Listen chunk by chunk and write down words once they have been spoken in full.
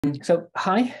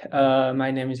Hi, my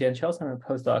name is Jan Scholtz. I'm a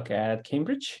postdoc at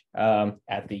Cambridge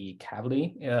at the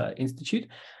Kavli Institute.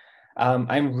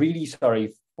 I'm really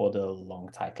sorry for the long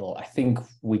title. I think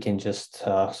we can just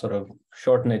sort of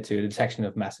shorten it to the detection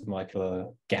of massive molecular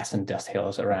gas and dust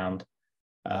halos around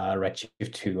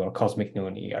redshift 2 or cosmic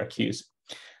noon ERQs.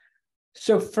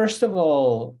 So first of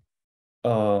all,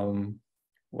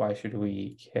 why should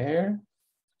we care?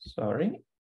 Sorry.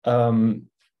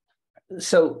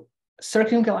 So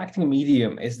circumgalactic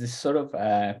medium is this sort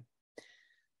of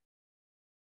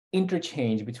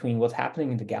interchange between what's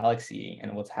happening in the galaxy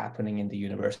and what's happening in the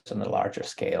universe on a larger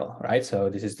scale, right? So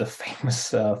this is the famous,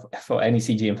 for any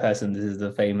CGM person, this is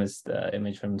the famous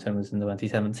image from Thomas in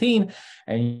 2017.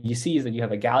 And you see is that you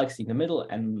have a galaxy in the middle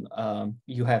and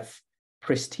you have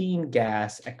pristine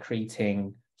gas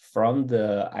accreting from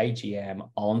the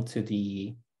IGM onto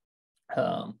the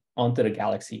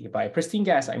galaxy. By pristine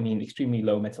gas, I mean extremely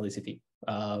low metallicity,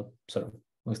 sort of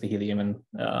mostly helium and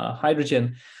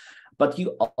hydrogen. But you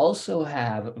also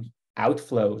have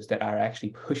outflows that are actually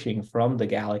pushing from the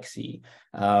galaxy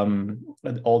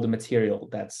all the material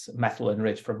that's metal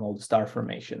enriched from all the star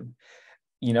formation.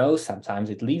 You know, sometimes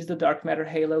it leaves the dark matter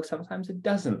halo, sometimes it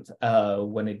doesn't.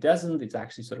 When it doesn't, it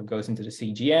actually sort of goes into the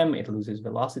CGM, it loses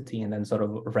velocity, and then sort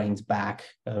of rains back,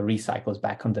 recycles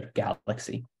back onto the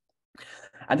galaxy.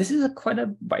 And this is quite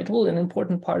a vital and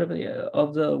important part of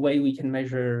the way we can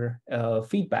measure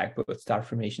feedback, both star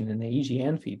formation and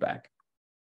AGN feedback.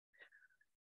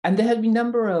 And there have been a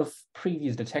number of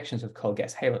previous detections of cold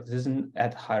gas halos. This isn't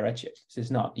at high redshift. This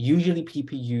is not. Usually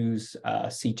people use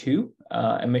C2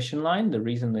 emission line. The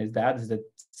reason is that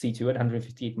C2 at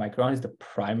 158 micron is the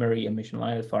primary emission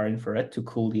line at far infrared to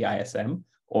cool the ISM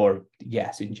or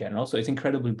gas in general. So it's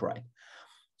incredibly bright.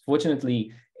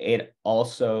 Fortunately, it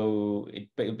also,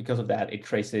 because of that, it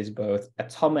traces both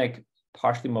atomic,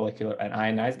 partially molecular, and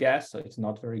ionized gas. So it's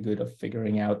not very good at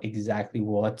figuring out exactly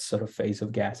what sort of phase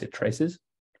of gas it traces.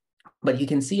 But you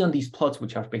can see on these plots,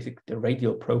 which are basically the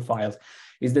radial profiles,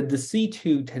 is that the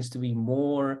C2 tends to be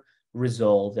more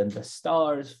resolved than the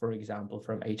stars, for example,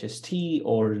 from HST,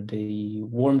 or the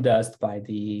warm dust by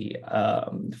the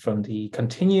from the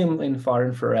continuum in far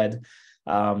infrared.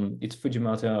 It's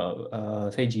Fujimoto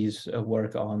Seiji's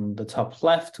work on the top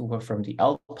left from the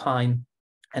Alpine,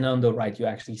 and on the right you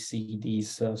actually see these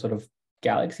sort of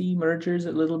galaxy mergers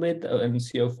a little bit,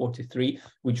 MCO43,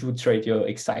 which would trade you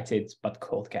excited but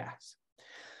cold gas.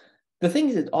 The thing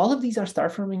is that all of these are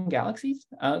star-forming galaxies.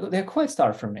 They're quite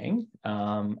star-forming.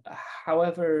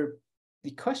 However,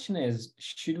 the question is,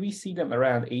 should we see them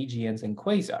around AGNs and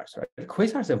quasars? Right?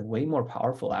 Quasars have way more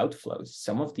powerful outflows.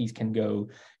 Some of these can go,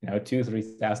 2,000 to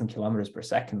 3,000 kilometers per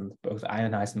second, both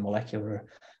ionized and molecular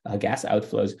gas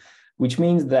outflows, which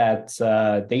means that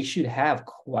they should have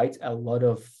quite a lot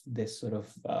of this sort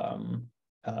of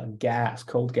gas,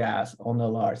 cold gas on a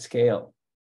large scale.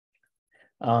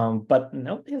 But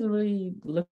nobody has really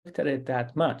looked at it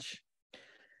that much.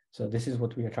 So this is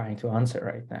what we are trying to answer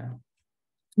right now.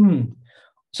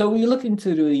 So we look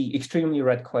into the extremely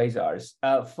red quasars.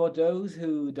 For those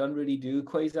who don't really do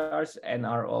quasars and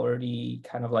are already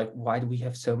kind of like, why do we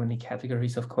have so many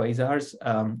categories of quasars?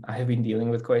 I have been dealing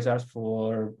with quasars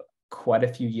for quite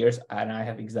a few years, and I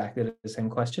have exactly the same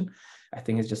question. I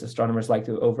think it's just astronomers like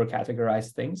to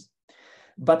over-categorize things.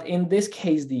 But in this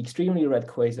case, the extremely red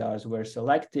quasars were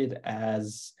selected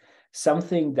as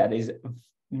something that is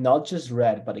not just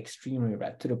red, but extremely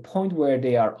red, to the point where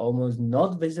they are almost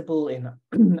not visible in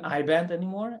I-band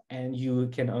anymore, and you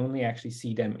can only actually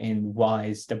see them in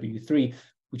WISE W3,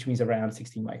 which means around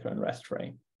 16 micron rest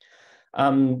frame.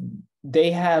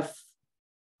 They have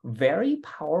very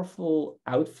powerful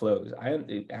outflows,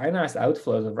 ionized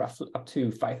outflows of roughly up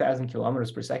to 5,000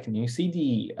 kilometers per second. You see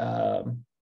the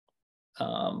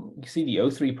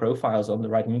O3 profiles on the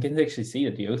right, and you can actually see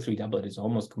that the O3 doublet is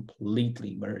almost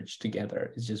completely merged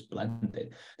together. It's just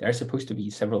blended. There are supposed to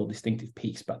be several distinctive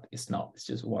peaks, but it's not. It's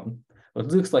just one. Well,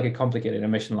 it looks like a complicated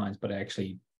emission lines, but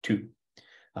actually two,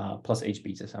 plus H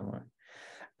beta somewhere.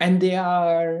 And they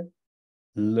are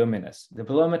luminous. The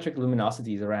bolometric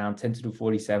luminosity is around 10 to the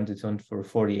 47 to 10 to the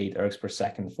 48 ergs per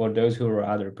second. For those who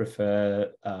rather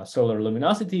prefer solar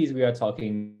luminosities, we are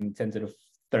talking 10 to the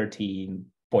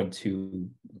 13.2,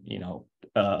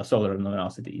 solar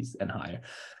luminosities and higher.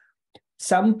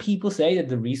 Some people say that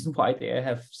the reason why they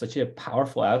have such a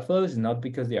powerful outflow is not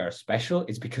because they are special,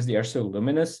 it's because they are so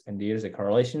luminous, and there's a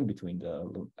correlation between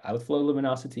the outflow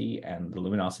luminosity and the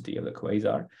luminosity of the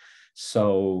quasar.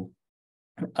 So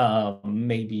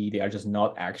maybe they are just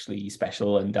not actually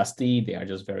special and dusty, they are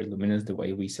just very luminous the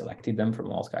way we selected them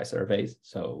from all sky surveys.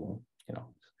 So,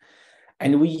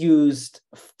 And we used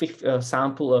a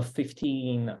sample of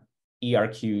 15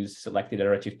 ERQs selected at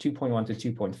redshift 2.1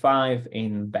 to 2.5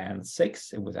 in band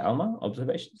 6. It was ALMA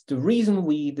observations. The reason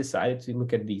we decided to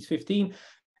look at these 15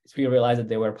 is we realized that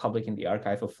they were public in the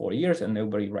archive for 4 years and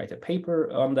nobody wrote a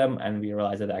paper on them. And we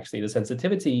realized that actually the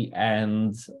sensitivity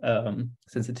and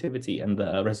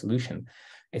the resolution,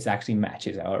 it actually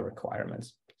matches our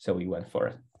requirements. So we went for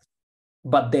it.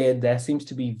 But there seems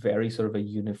to be very sort of a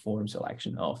uniform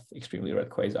selection of extremely red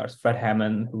quasars. Fred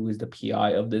Hammond, who is the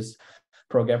PI of this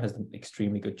program, has done an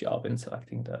extremely good job in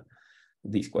selecting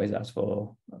these quasars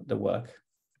for the work.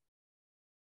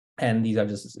 And these are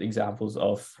just examples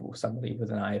of somebody with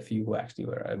an IFU who actually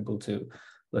were able to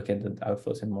look at the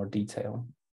outflows in more detail.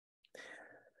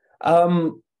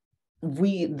 The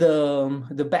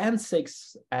band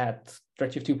 6 at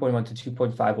redshift 2.1 to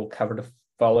 2.5 will cover the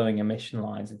following emission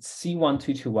lines. It's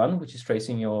C1221, which is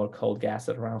tracing your cold gas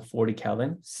at around 40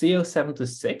 Kelvin,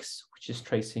 CO7-6, which is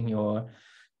tracing your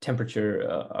temperature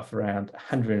of around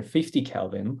 150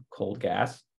 Kelvin cold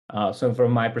gas. So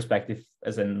from my perspective,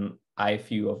 as an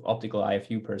IFU of optical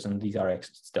IFU person, these are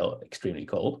still extremely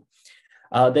cold.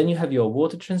 Then you have your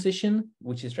water transition,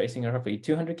 which is tracing a roughly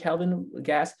 200 Kelvin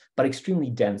gas, but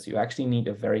extremely dense. You actually need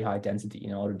a very high density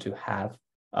in order to have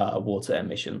water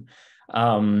emission.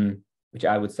 Which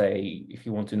I would say, if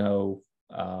you want to know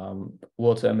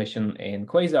water emission in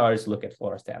quasars, look at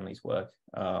Flora Stanley's work.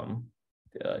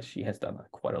 She has done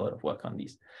quite a lot of work on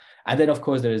these. And then, of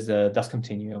course, there's a dust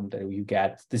continuum that you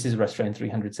get. This is restraint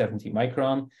 370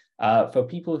 micron. For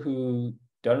people who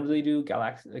don't really do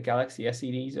galaxy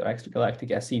SEDs or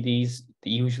extragalactic SEDs,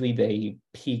 usually they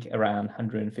peak around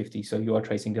 150. So you are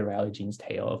tracing the Rayleigh Jeans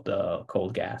tail of the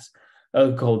cold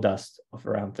dust of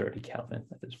around 30 Kelvin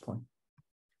at this point.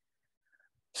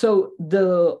 So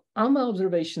the ALMA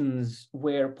observations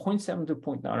were 0.7 to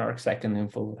 0.9 arcsecond in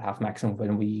full half maximum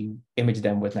when we imaged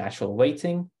them with natural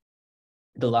weighting.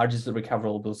 The largest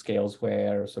recoverable scales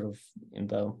were sort of in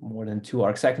the more than 2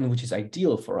 arcsecond, which is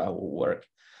ideal for our work.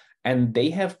 And they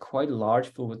have quite large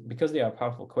full, because they are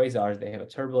powerful quasars, they have a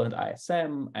turbulent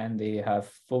ISM and they have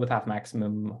full width half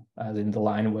maximum as in the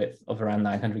line width of around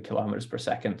 900 kilometers per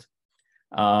second.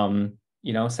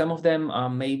 You know, some of them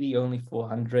are maybe only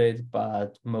 400,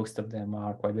 but most of them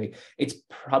are quite big.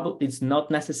 It's not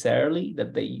necessarily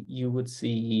that you would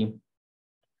see,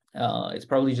 it's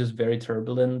probably just very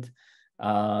turbulent.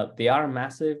 They are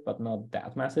massive, but not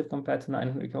that massive compared to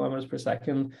 900 kilometers per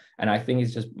second. And I think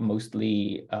it's just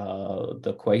mostly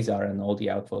the quasar and all the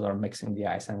outflows are mixing the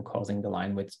ISM, causing the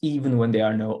line widths, even when there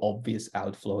are no obvious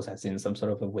outflows, as in some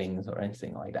sort of a wings or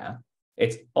anything like that.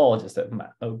 It's all just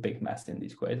a big mess in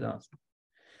these quasars.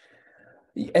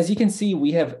 As you can see,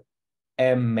 we have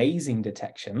amazing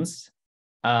detections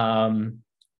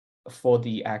for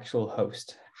the actual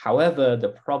host. However, the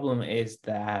problem is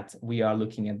that we are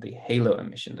looking at the halo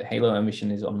emission. The halo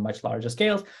emission is on much larger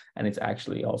scales, and it's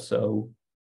actually also,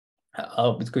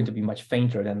 it's going to be much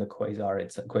fainter than the quasar.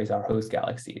 It's a quasar host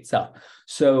galaxy itself.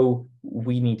 So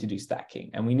we need to do stacking,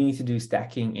 and we need to do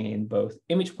stacking in both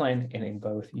image plane and in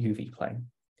both UV plane.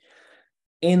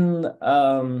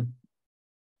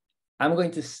 I'm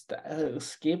going to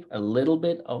skip a little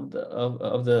bit of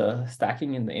the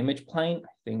stacking in the image plane. I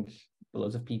think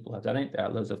loads of people have done it. There are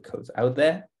loads of codes out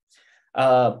there.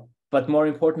 But more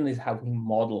important is how we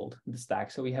modeled the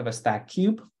stack. So we have a stack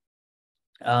cube.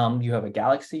 You have a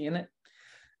galaxy in it.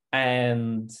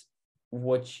 And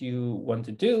what you want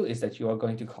to do is that you are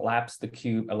going to collapse the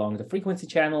cube along the frequency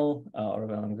channel or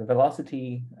along the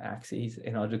velocity axes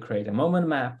in order to create a moment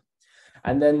map.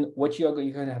 And then what you're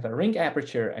going to have a ring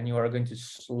aperture, and you are going to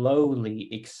slowly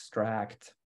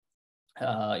extract,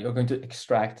 you're going to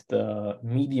extract the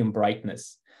medium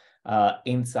brightness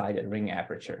inside a ring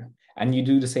aperture. And you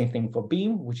do the same thing for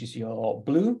beam, which is your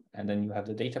blue, and then you have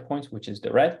the data points, which is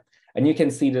the red. And you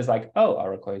can see there's like, oh,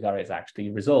 our quasar is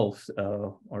actually resolved,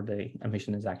 or the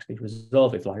emission is actually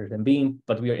resolved, it's larger than beam,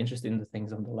 but we are interested in the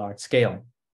things on the large scale.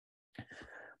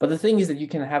 But the thing is that you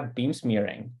can have beam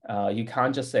smearing. You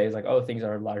can't just say it's like, oh, things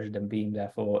are larger than beam,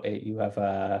 therefore you have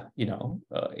a,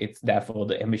 it's therefore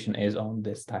the emission is on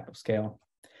this type of scale.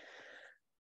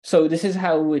 So this is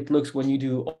how it looks when you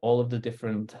do all of the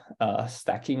different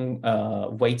stacking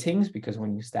weightings, because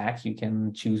when you stack, you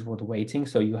can choose what weighting.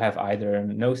 So you have either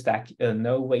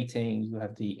no weighting, you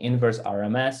have the inverse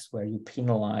RMS, where you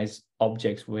penalize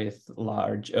objects with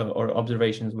large or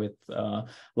observations with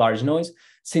large noise.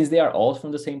 Since they are all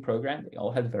from the same program, they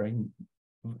all had very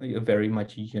very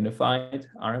much unified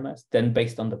RMS. Then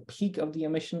based on the peak of the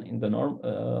emission in the norm,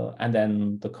 and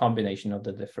then the combination of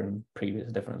the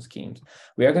previous different schemes.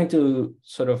 We are going to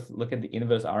sort of look at the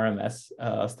inverse RMS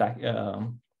stack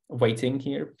weighting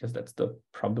here, because that's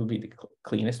probably the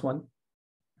cleanest one.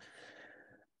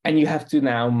 And you have to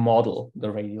now model the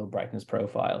radial brightness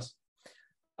profiles.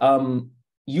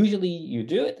 Usually you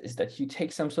do it is that you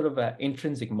take some sort of an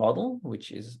intrinsic model,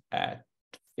 which is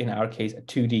in our case, a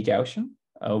 2D Gaussian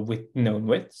with known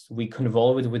widths. We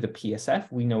convolve it with a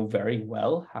PSF. We know very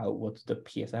well what's the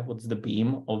PSF, what's the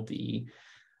beam of the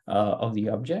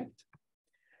object.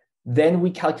 Then we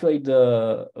calculate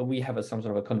we have some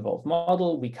sort of a convolved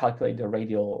model. We calculate the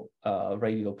radial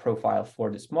profile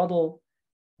for this model.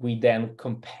 We then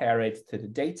compare it to the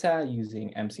data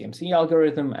using MCMC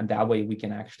algorithm, and that way we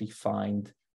can actually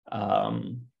find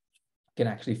the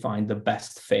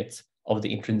best fit of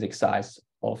the intrinsic size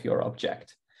of your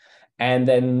object. And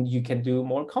then you can do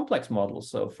more complex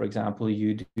models. So for example,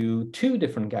 you do two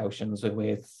different Gaussians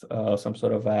with some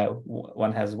sort of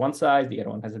one has one size, the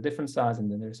other one has a different size, and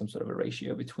then there's some sort of a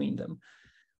ratio between them.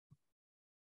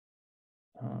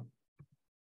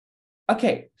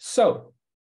 Okay, so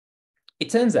it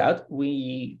turns out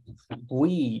we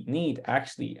need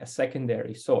actually a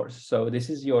secondary source. So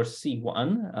this is your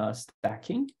C1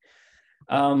 stacking.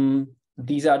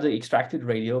 These are the extracted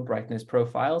radial brightness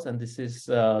profiles, and this is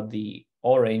the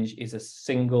orange is a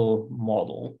single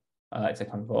model. It's a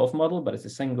convolved model, but it's a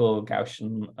single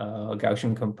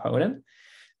Gaussian component.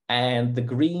 And the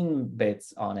green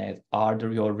bits on it are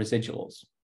your residuals.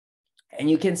 And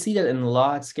you can see that in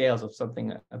large scales of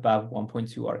something above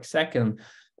 1.2 arc-second,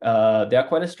 there are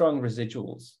quite a strong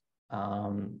residuals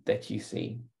that you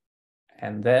see.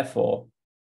 And therefore,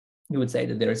 you would say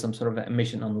that there is some sort of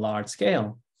emission on large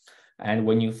scale. And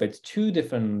when you fit two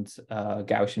different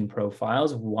Gaussian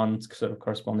profiles, one sort of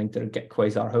corresponding to the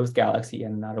quasar host galaxy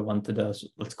and another one to the,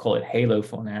 let's call it halo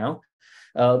for now,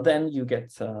 then you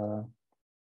get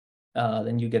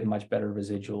much better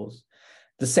residuals.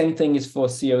 The same thing is for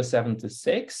CO7 to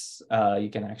 6. You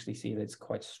can actually see that it's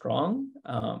quite strong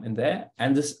in there.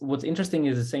 And what's interesting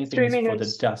is the same thing is for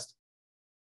the dust.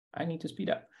 I need to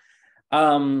speed up.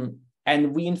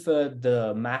 And we inferred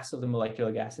the mass of the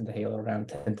molecular gas in the halo around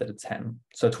 10 to the 10.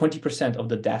 So 20% of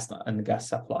the dust and the gas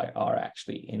supply are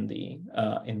actually in the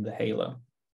halo.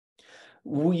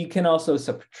 You can also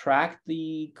subtract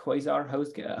the quasar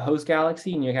host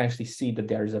galaxy, and you can actually see that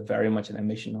there is very much an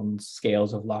emission on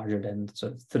scales of larger than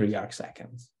sort of 3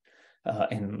 arc-seconds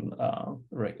in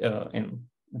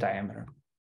diameter.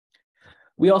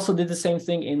 We also did the same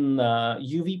thing in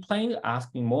UV plane.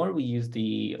 Ask me more. We used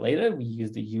the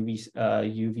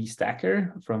UV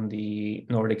stacker from the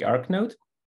Nordic Arc node.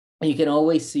 And you can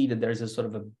always see that there's a sort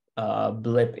of a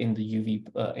blip in the UV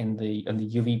in the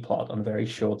UV plot on very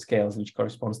short scales, which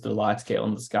corresponds to the large scale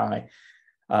in the sky.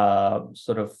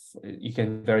 You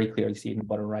can very clearly see it in the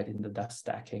bottom right in the dust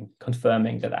stacking,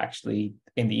 confirming that actually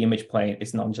in the image plane,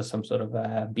 it's not just some sort of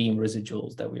beam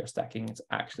residuals that we are stacking, it's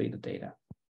actually the data.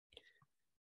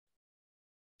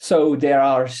 So there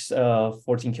are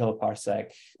 14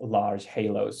 kiloparsec large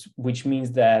halos, which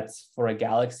means that for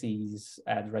galaxies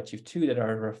at redshift 2 that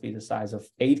are roughly the size of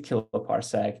 8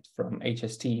 kiloparsec from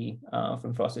HST,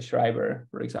 from Frost-Schreiber,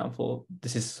 for example,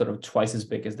 this is sort of twice as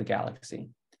big as the galaxy.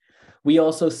 We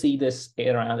also see this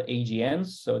around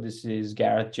AGNs. So this is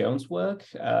Gareth Jones' work,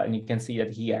 and you can see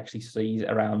that he actually sees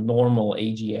around normal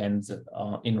AGNs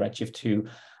in redshift 2,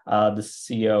 the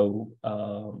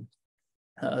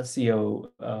CO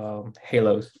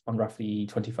halos on roughly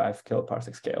 25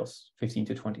 kiloparsec scales, 15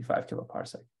 to 25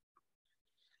 kiloparsec.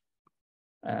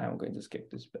 I'm going to skip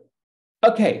this bit.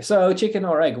 Okay, so chicken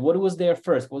or egg, what was there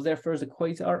first? Was there first the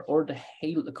quasar or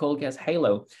the cold gas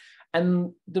halo?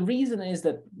 And the reason is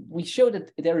that we show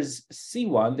that there is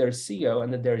C1, there's CO,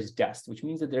 and that there is dust, which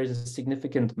means that there is a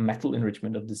significant metal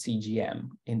enrichment of the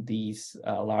CGM in these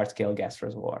large-scale gas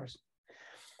reservoirs.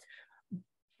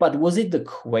 But was it the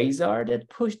quasar that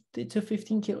pushed it to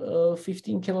 15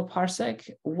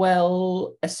 kiloparsec?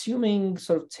 Well, assuming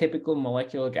sort of typical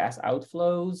molecular gas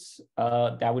outflows,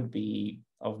 that would be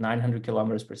of 900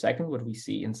 kilometers per second, what we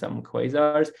see in some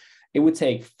quasars. It would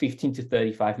take 15 to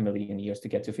 35 million years to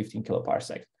get to 15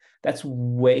 kiloparsec. That's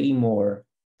way more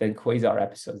than quasar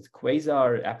episodes.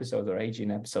 Quasar episodes or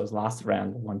AGN episodes last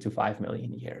around 1 to 5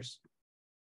 million years.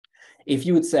 If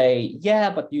you would say, yeah,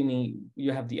 but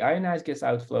you have the ionized gas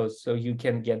outflows, so you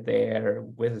can get there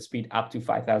with a speed up to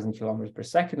 5,000 kilometers per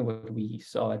second, what we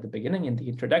saw at the beginning in the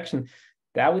introduction,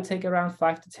 that would take around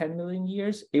 5 to 10 million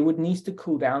years. It would need to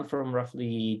cool down from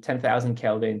roughly 10,000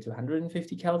 Kelvin to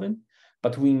 150 Kelvin.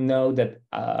 But we know that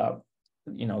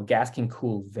gas can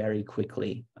cool very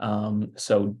quickly.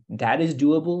 So that is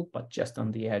doable, but just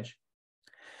on the edge.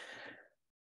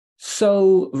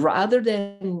 So rather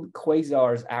than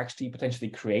quasars actually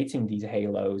potentially creating these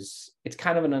halos, it's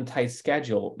kind of an untight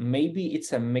schedule. Maybe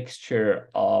it's a mixture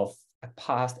of a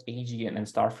past aging and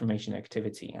star formation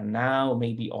activity. And now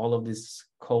maybe all of this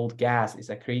cold gas is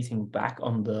accreting back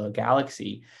on the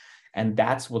galaxy. And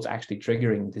that's what's actually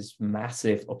triggering this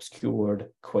massive obscured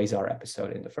quasar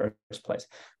episode in the first place.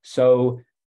 So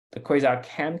the quasar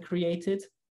can create it,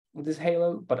 this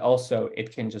halo, but also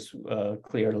it can just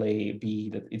clearly be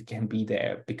that it can be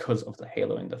there because of the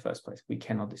halo in the first place. We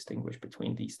cannot distinguish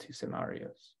between these two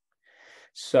scenarios.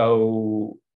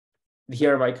 So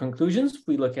here are my conclusions.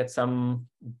 We look at some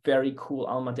very cool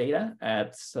ALMA data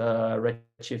at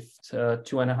redshift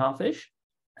 2.5-ish.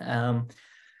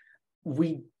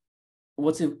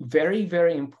 What's very,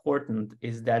 very important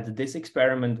is that this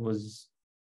experiment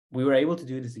we were able to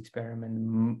do this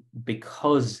experiment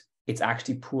because it's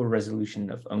actually poor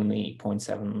resolution of only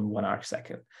 0.71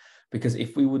 arcsecond. Because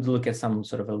if we would look at some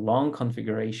sort of a long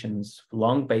configurations,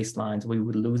 long baselines, we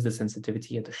would lose the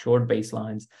sensitivity at the short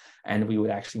baselines, and we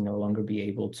would actually no longer be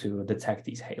able to detect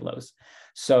these halos.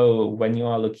 So when you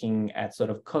are looking at sort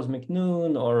of cosmic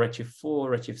noon or redshift 4,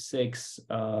 redshift 6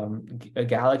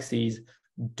 galaxies,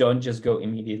 don't just go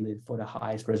immediately for the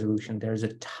highest resolution. There's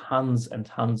tons and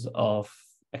tons of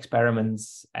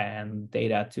experiments and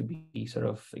data to be sort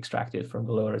of extracted from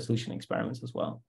the lower resolution experiments as well.